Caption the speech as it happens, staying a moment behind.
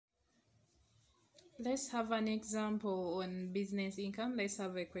Let's have an example on business income. Let's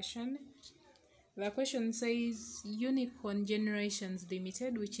have a question. The question says Unicorn Generations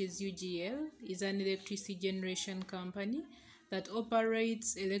Limited, which is UGL, is an electricity generation company that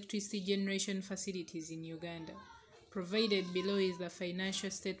operates electricity generation facilities in Uganda. Provided below is the financial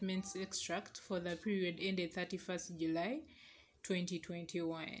statements extract for the period ended 31st July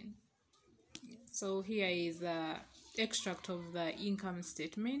 2021. So here is the extract of the income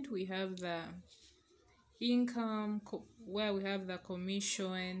statement. We have the income where we have the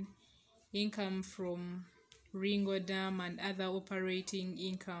commission, income from Ringo Dam and other operating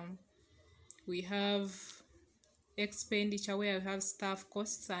income. We have expenditure where we have staff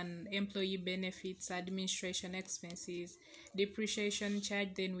costs and employee benefits, administration expenses, depreciation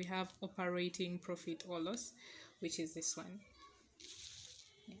charge. Then we have operating profit or loss, which is this one.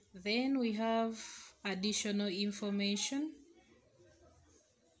 Then we have additional information.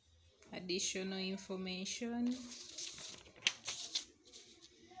 Additional information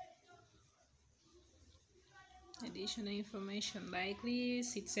like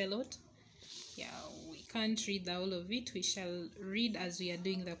this. It's a lot. Yeah, we can't read all of it. We shall read as we are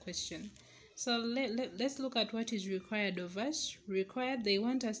doing the question. So let's look at what is required of us. They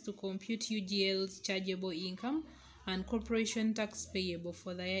want us to compute UGL's chargeable income and corporation tax payable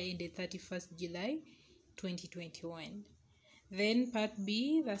for the year ended 31st July 2021. Then part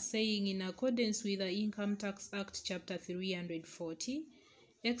B, the saying in accordance with the Income Tax Act Chapter 340,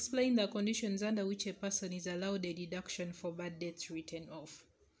 explain the conditions under which a person is allowed a deduction for bad debts written off.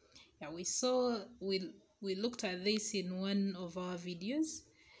 Yeah, we looked at this in one of our videos.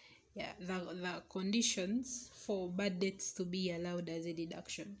 Yeah, the conditions for bad debts to be allowed as a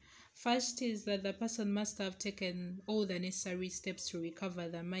deduction. First is that the person must have taken all the necessary steps to recover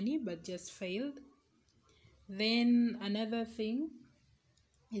the money but just failed. Then another thing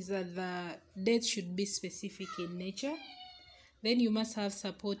is that the debt should be specific in nature. Then you must have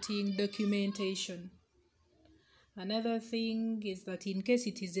supporting documentation. Another thing is that in case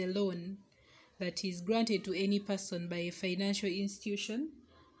it is a loan that is granted to any person by a financial institution,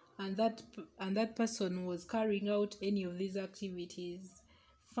 and that person was carrying out any of these activities: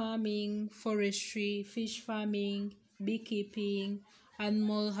 farming, forestry, fish farming, beekeeping,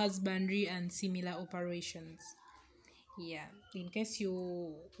 animal husbandry, and similar operations. Yeah, in case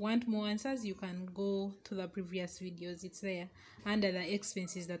you want more answers, you can go to the previous videos. It's there under the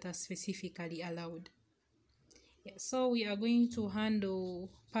expenses that are specifically allowed. Yeah, so we are going to handle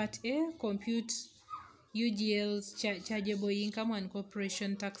part A, compute UGL's chargeable income and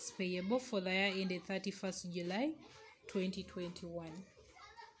corporation tax payable for the year ended 31st July 2021.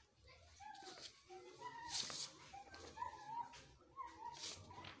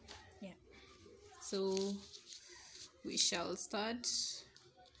 Yeah, so we shall start.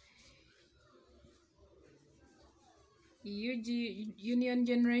 Union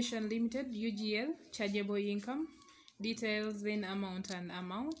Generation Limited, UGL, chargeable income, details, then amount and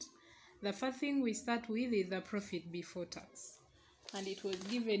amount. The first thing we start with is the profit before tax, and it was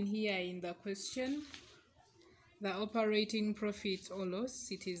given here in the question. The operating profit or loss,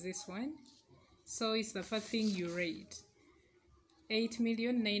 it is this one. So it's the first thing you rate,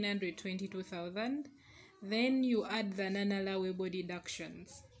 8,922,000. Then you add the non-allowable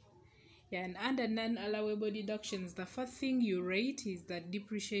deductions. Yeah, and under non-allowable deductions, the first thing you rate is the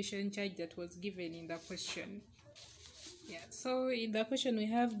depreciation charge that was given in the question. Yeah, so in the question we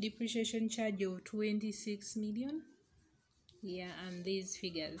have depreciation charge of 26 million. Yeah, and these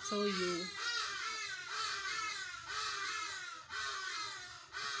figures. So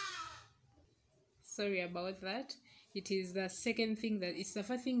sorry about that. It is the second thing that it's the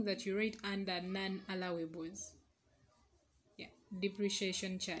first thing that you rate under non-allowables. Yeah,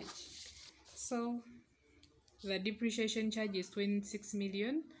 depreciation charge. So the depreciation charge is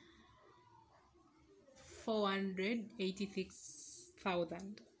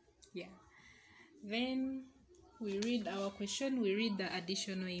 26,486,000. Yeah. Then we read our question, we read the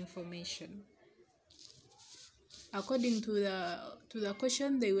additional information. According to the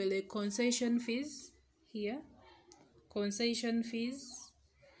question, they will a concession fees here. Concession fees.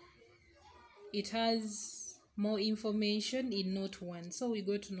 It has more information in note 1. So we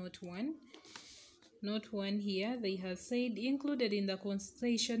go to note 1. Note 1 here, they have said included in the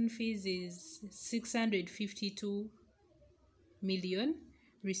concession fees is 652 million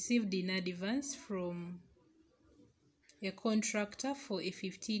received in advance from a contractor for a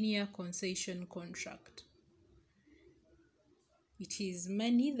 15-year concession contract. It is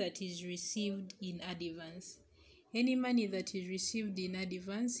money that is received in advance. Any money that is received in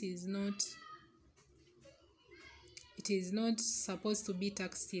advance is not it is not supposed to be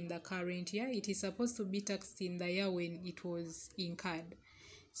taxed in the current year. It is supposed to be taxed in the year when it was incurred.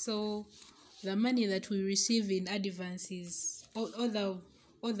 So the money that we receive in advance is all the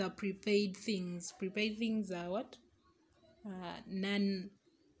prepaid things. Prepaid things are what?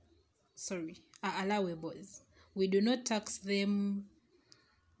 Allowables. We do not tax them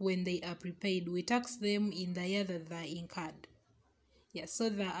when they are prepaid. We tax them in the year that they are incurred. Yes, so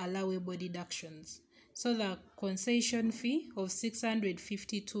the allowable deductions. So the concession fee of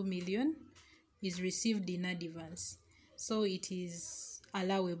 652 million is received in advance. So it is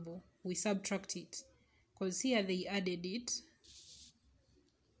allowable. We subtract it. Because here they added it.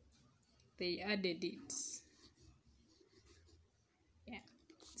 Yeah.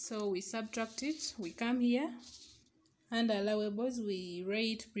 So we subtract it. We come here. And allowables, we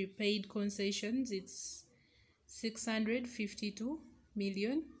rate prepaid concessions. It's 652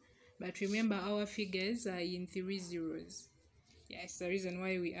 million. But remember, our figures are in 3 zeros. Yes, the reason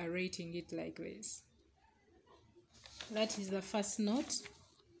why we are rating it like this. That is the first note.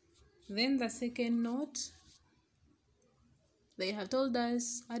 Then the second note, they have told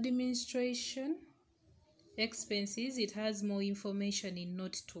us administration expenses. It has more information in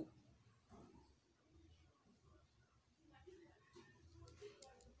note 2.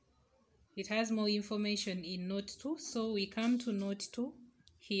 It has more information in note 2. So we come to note 2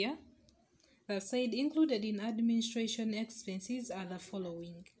 here. That said, included in administration expenses are the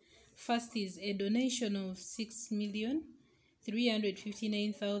following. First is a donation of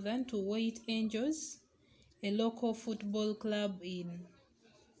 6,359,000 to White Angels, a local football club in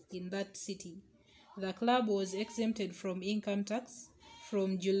that city. The club was exempted from income tax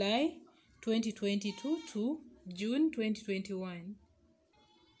from July 2022 to June 2021.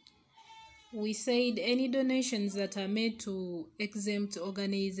 We said any donations that are made to exempt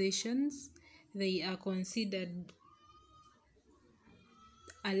organizations, they are considered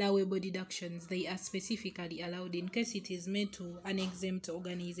allowable deductions. They are specifically allowed in case it is made to an exempt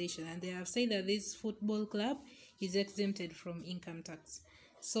organization. And they have said that this football club is exempted from income tax.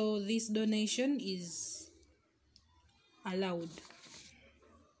 So this donation is allowed.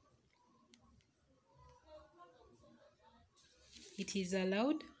 It is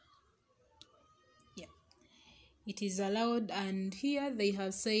allowed. Yeah. It is allowed, and here they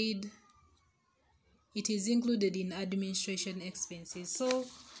have said it is included in administration expenses. So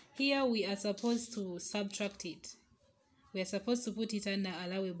here we are supposed to subtract it. We are supposed to put it under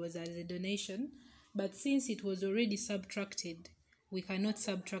allowables as a donation, but since it was already subtracted, we cannot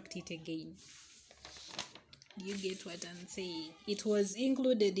subtract it again. You get what I'm saying? It was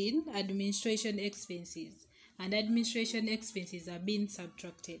included in administration expenses, and administration expenses are being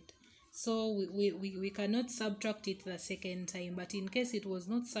subtracted. So we cannot subtract it the second time, but in case it was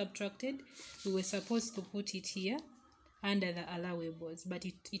not subtracted, we were supposed to put it here under the allowables, but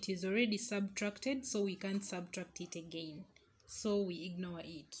it is already subtracted, so we can't subtract it again. So we ignore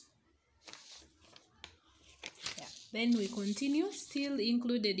it. Yeah. Then we continue, still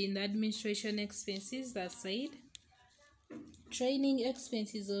included in the administration expenses, that said, training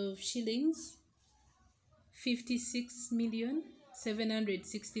expenses of shillings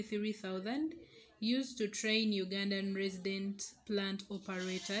 56,763,000 used to train Ugandan resident plant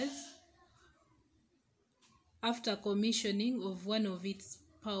operators after commissioning of one of its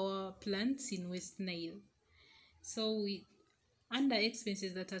power plants in West Nile. So we, under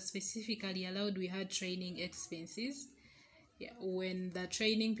expenses that are specifically allowed, we had training expenses. Yeah, when the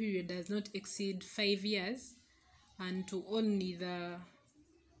training period does not exceed 5 years and to only the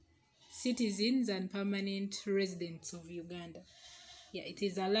citizens and permanent residents of Uganda. Yeah, it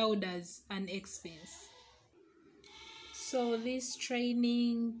is allowed as an expense. So this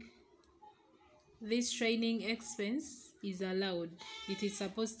training expense is allowed. It is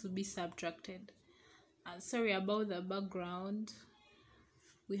supposed to be subtracted. Sorry about the background.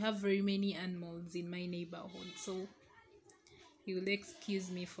 We have very many animals in my neighborhood, so you will excuse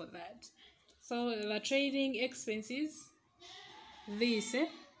me for that. So the training expenses,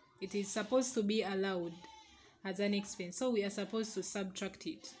 it is supposed to be allowed as an expense, so we are supposed to subtract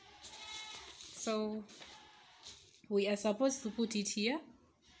it. So we are supposed to put it here.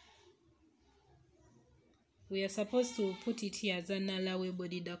 We are supposed to put it here as an allowable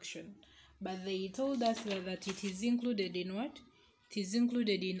deduction, but they told us that it is included in what? It is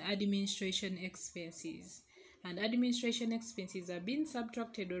included in administration expenses, and administration expenses are being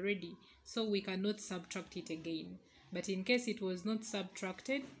subtracted already, so we cannot subtract it again. But in case it was not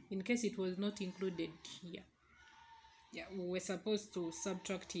subtracted, in case it was not included here, yeah, we're supposed to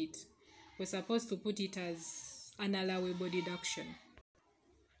subtract it. We're supposed to put it as an allowable deduction.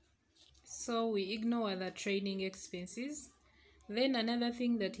 so we ignore the training expenses. Then another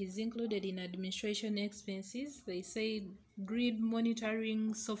thing that is included in administration expenses, they say grid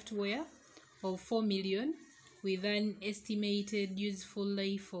monitoring software of 4 million with an estimated useful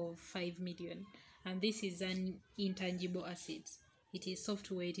life of 5 million. And this is an intangible asset. It is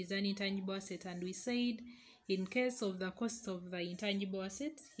software, it is an intangible asset, and we said in case of the cost of the intangible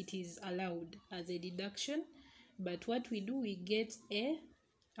asset, it is allowed as a deduction. But what we do, we get A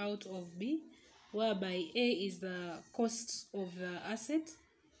out of B, whereby A is the cost of the asset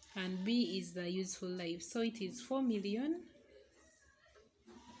and B is the useful life. So it is 4 million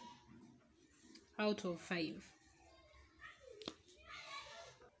out of 5.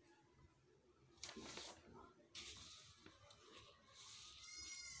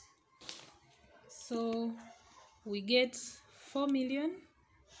 So we get 4 million.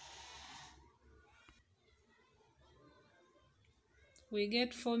 We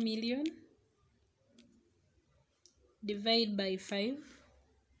get 4 million divided by 5,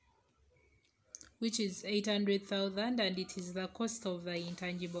 which is 800,000, and it is the cost of the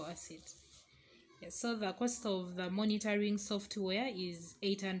intangible asset. Yes, so the cost of the monitoring software is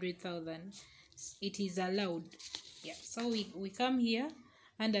 800,000. It is allowed. Yeah, so we come here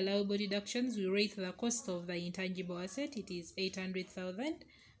and allowable deductions. We rate the cost of the intangible asset. It is 800,000,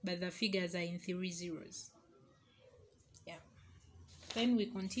 but the figures are in 3 zeros. Yeah. Then we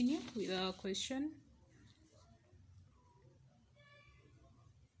continue with our question.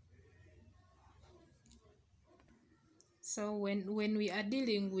 So when we are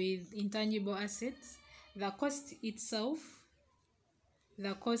dealing with intangible assets, the cost itself,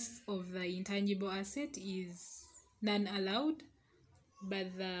 the cost of the intangible asset is non-allowed, but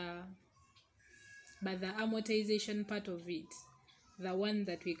the amortization part of it, the one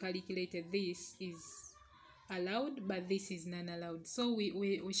that we calculated, this is allowed, but this is non-allowed. So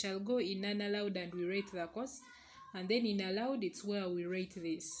we shall go in non-allowed and we rate the cost, and then in allowed it's where we rate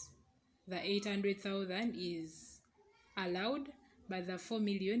this. The 800,000 is allowed, but the 4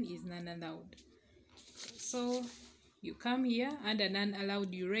 million is non-allowed. So you come here under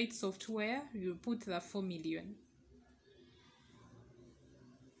non-allowed, you rate software, you put the 4 million.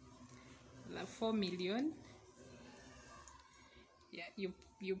 The 4 million. Yeah,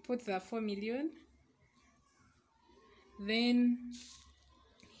 you put the 4 million. Then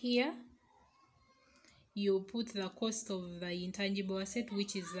here you put the cost of the intangible asset,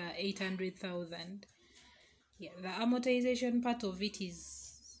 which is the 800,000. Yeah, the amortization part of it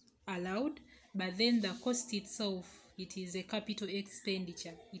is allowed, but then the cost itself, it is a capital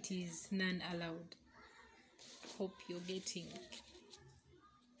expenditure. It is non-allowed. Hope you're getting.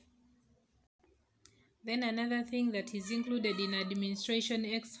 Then another thing that is included in administration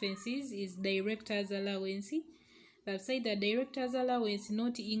expenses is director's allowance. They've said that director's allowance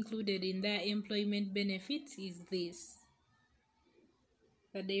not included in their employment benefits is this.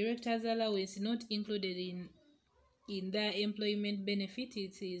 The director's allowance not included in their employment benefit,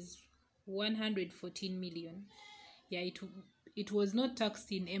 it is 114 million. Yeah, it was not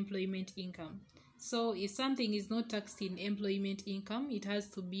taxed in employment income. So if something is not taxed in employment income, it has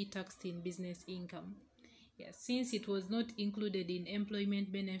to be taxed in business income. Yeah, since it was not included in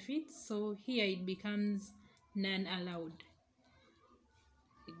employment benefits, so here it becomes non-allowed.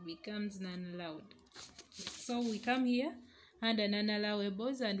 It becomes non-allowed. So we come here under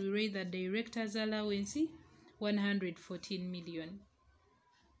non-allowables and we rate the director's allowance 114 million.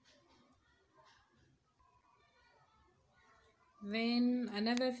 Then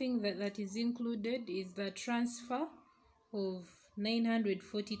another thing that is included is the transfer of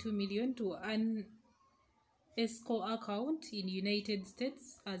 942 million to an escrow account in United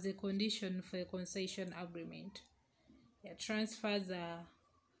States as a condition for a concession agreement. Yeah, transfers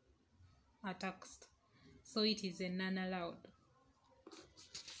are taxed, so it is a non-allowed.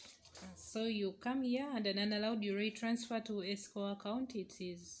 So you come here and an non-allowed, you rate transfer to escrow account, it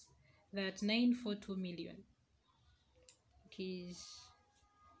is that 942 million.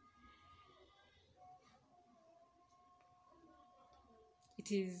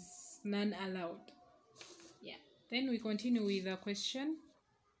 It is non-allowed. Yeah. Then we continue with the question,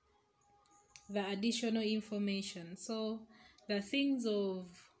 the additional information. So the things of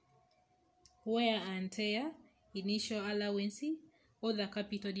wear and tear, initial allowance, all the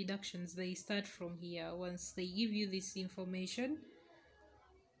capital deductions, they start from here. Once they give you this information,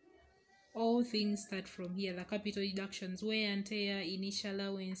 all things start from here. The capital deductions, wear and tear, initial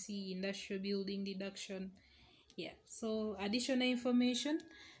allowance, industrial building deduction. Yeah, so additional information,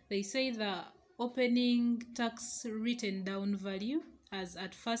 they say the opening tax written down value as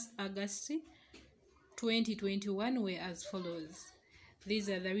at 1st August 2021 were as follows. These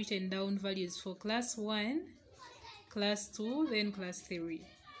are the written down values for class 1, class 2, then class 3.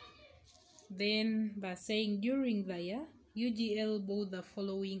 Then by saying during the year, UGL bought the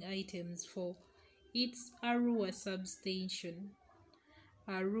following items for its Arua substation.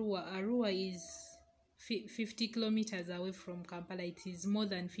 Arua is 50 kilometers away from Kampala. It is more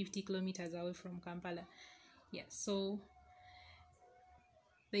than 50 kilometers away from Kampala. Yeah, so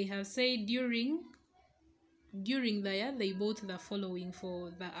they have said during the year they bought the following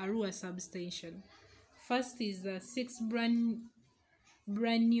for the Arua substation. First is the 6 brand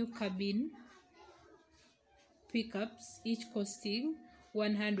new cabin pickups, each costing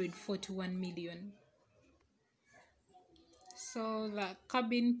 141 million. So the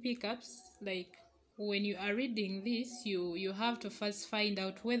cabin pickups, like when you are reading this, you have to first find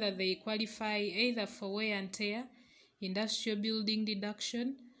out whether they qualify either for wear and tear, industrial building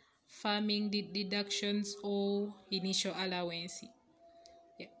deduction, farming deductions, or initial allowance.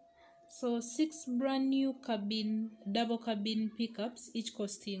 Yeah. So 6 brand new double cabin pickups, each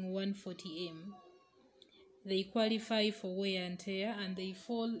costing 140 M. They qualify for wear and tear, and they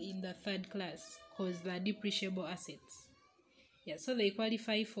fall in the 3rd class because they're depreciable assets. Yeah, so they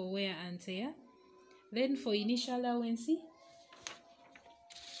qualify for wear and tear. Then for initial allowance,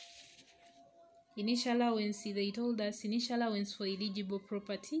 they told us initial allowance for eligible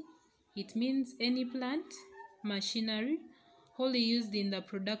property, it means any plant, machinery, wholly used in the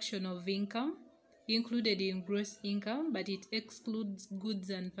production of income, included in gross income, but it excludes goods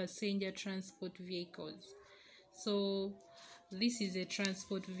and passenger transport vehicles. So this is a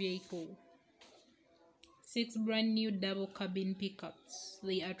transport vehicle. 6 brand new double cabin pickups,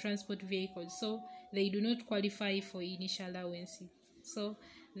 they are transport vehicles, so they do not qualify for initial allowance. So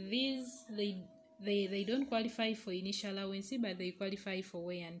these they don't qualify for initial allowance, but they qualify for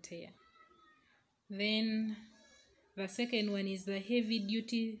wear and tear. Then the second one is the heavy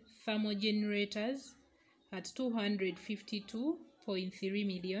duty thermal generators at 252.3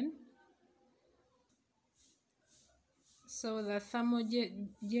 million. So the thermal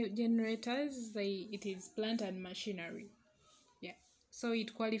generators, it is plant and machinery. Yeah. So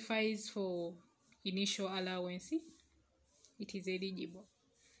it qualifies for initial allowance. It is eligible.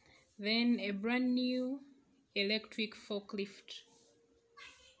 Then a brand new electric forklift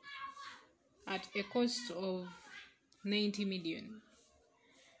at a cost of 90 million.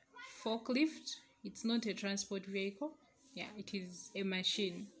 Forklift, it's not a transport vehicle. Yeah, it is a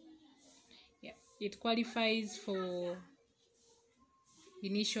machine. Yeah, it qualifies for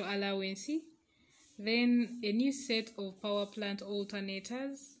initial allowance. Then a new set of power plant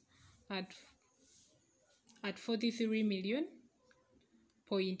alternators at 43 million.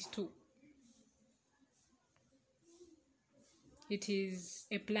 0.2. It is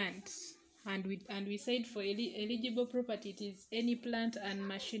a plant, and we said for eligible property it is any plant and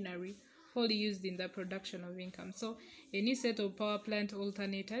machinery wholly used in the production of income. So a new set of power plant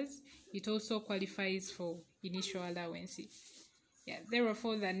alternators, it also qualifies for initial allowance. Yeah,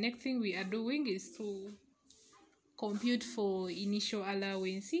 therefore the next thing we are doing is to compute for initial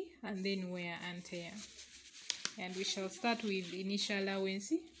allowance and then wear and tear. And we shall start with initial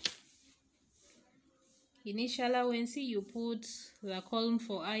allowance. Initial allowance, you put the column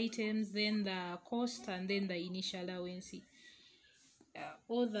for items, then the cost, and then the initial allowance.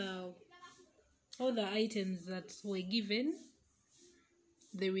 All the items that were given,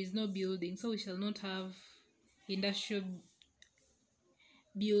 there is no building, so we shall not have industrial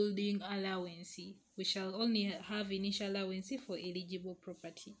building allowance. We shall only have initial allowance for eligible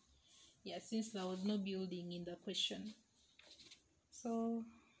property. Yeah, since there was no building in the question. So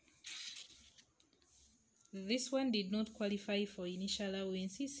this one did not qualify for initial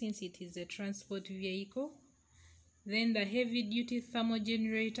allowance since it is a transport vehicle. Then the heavy duty thermal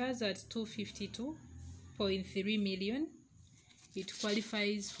generators at 252.3 million. It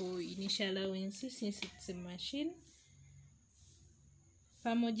qualifies for initial allowance since it's a machine.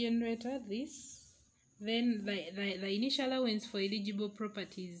 Thermal generator, this. Then the initial allowance for eligible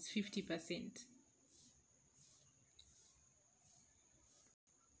property is 50%.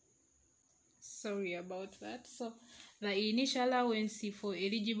 Sorry about that. So the initial allowance for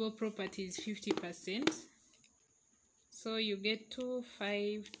eligible property is 50%. So you get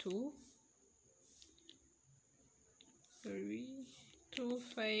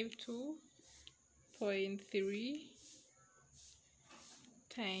 252.3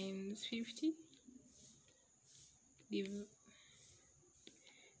 times 50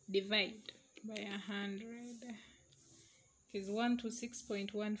 divide by 100 is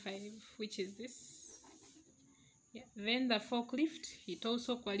 126.15, which is this. Yeah. Then the forklift, it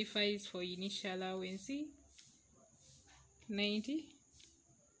also qualifies for initial allowance 90.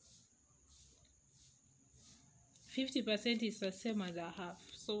 50% is the same as a half,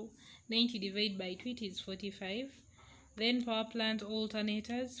 so 90 divided by 2 it is 45. Then power plant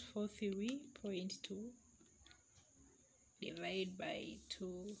alternators, 43.2 divided by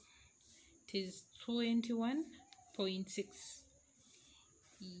 2, it is 21.6.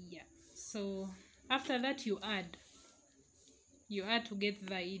 Yeah, so after that you add to get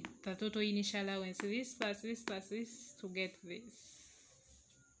the total initial allowance, this plus this plus this to get this.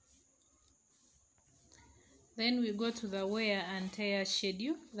 Then we go to the wear and tear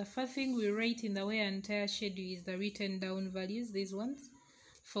schedule. The first thing we write in the wear and tear schedule is the written down values, these ones.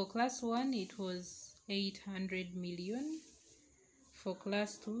 For class 1 it was 800 million. For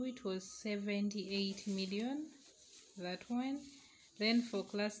class 2 it was 78 million, that one. Then for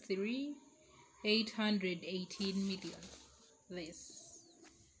class 3, 818 million, this.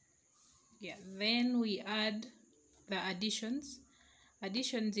 Yeah, then we add the additions.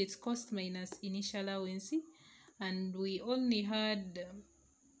 Additions, it's cost minus initial allowance, and we only had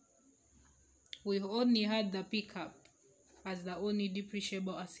the pickup as the only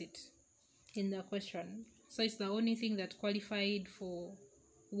depreciable asset in the question. So it's the only thing that qualified for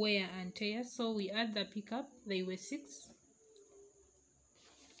wear and tear. So we add the pickup, they were 6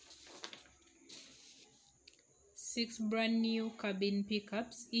 brand new cabin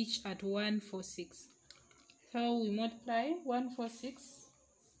pickups, each at 146. So we multiply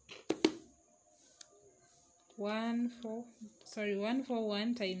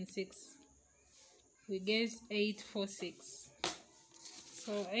 141 times 6, we get 846.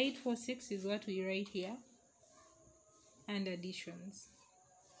 So 846 is what we write here, and additions.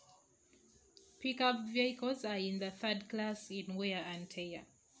 Pickup vehicles are in the 3rd class in wear and tear.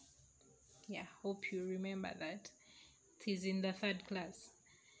 Yeah, hope you remember that. It is in the 3rd class.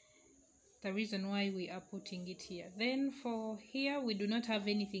 The reason why we are putting it here. Then for here, we do not have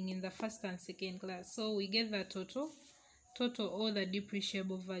anything in the 1st and 2nd class. So we get the total or the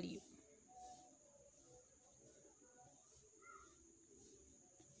depreciable value.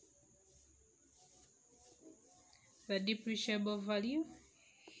 The depreciable value,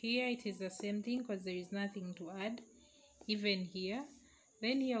 here it is the same thing because there is nothing to add, even here.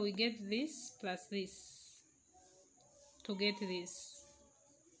 Then here we get this plus this to get this.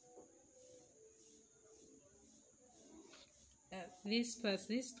 This plus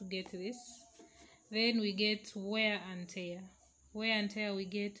this to get this. Then we get wear and tear. Wear and tear, we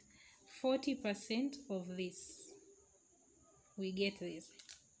get 40% of this. We get this.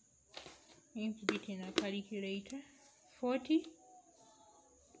 We need to put it in a calculator. 40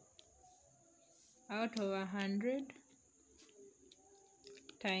 out of 100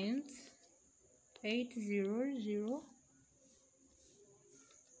 times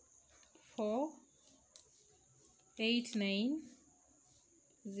 800,489,000.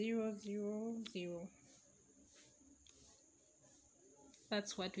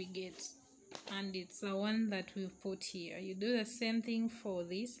 That's what we get, and it's the one that we've put here. You do the same thing for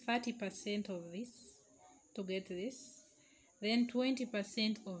this, 30% of this to get this, then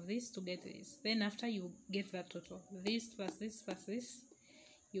 20% of this to get this. Then after you get the total, this plus this plus this,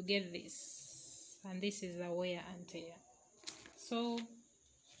 you get this, and this is the wear and tear. So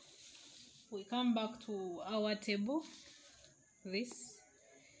we come back to our table. This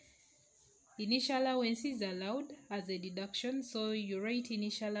initial allowance is allowed as a deduction, so you write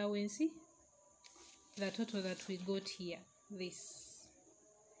initial allowance, the total that we got here, this,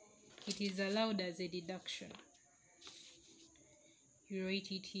 it is allowed as a deduction. You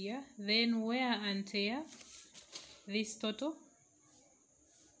write it here. Then wear and tear, this total,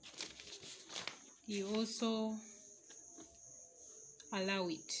 you also allow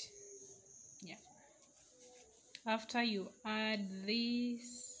it. Yeah. After you add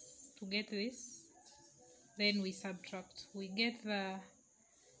this to get this, then we subtract. We get the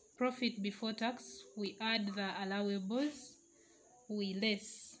profit before tax, we add the allowables, we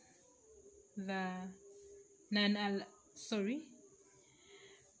less the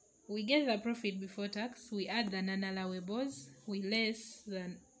we get the profit before tax, we add the non-allowables, we less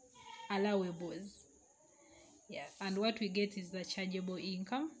the allowables. Yeah, and what we get is the chargeable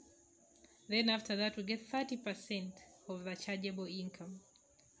income. Then after that we get 30% of the chargeable income,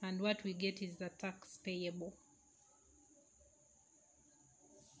 and what we get is the tax payable.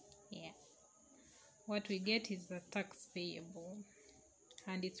 Yeah, what we get is the tax payable,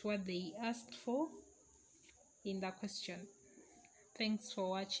 and it's what they asked for in the question. Thanks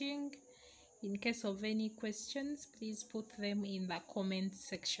for watching. In case of any questions, please put them in the comment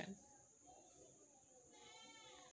section.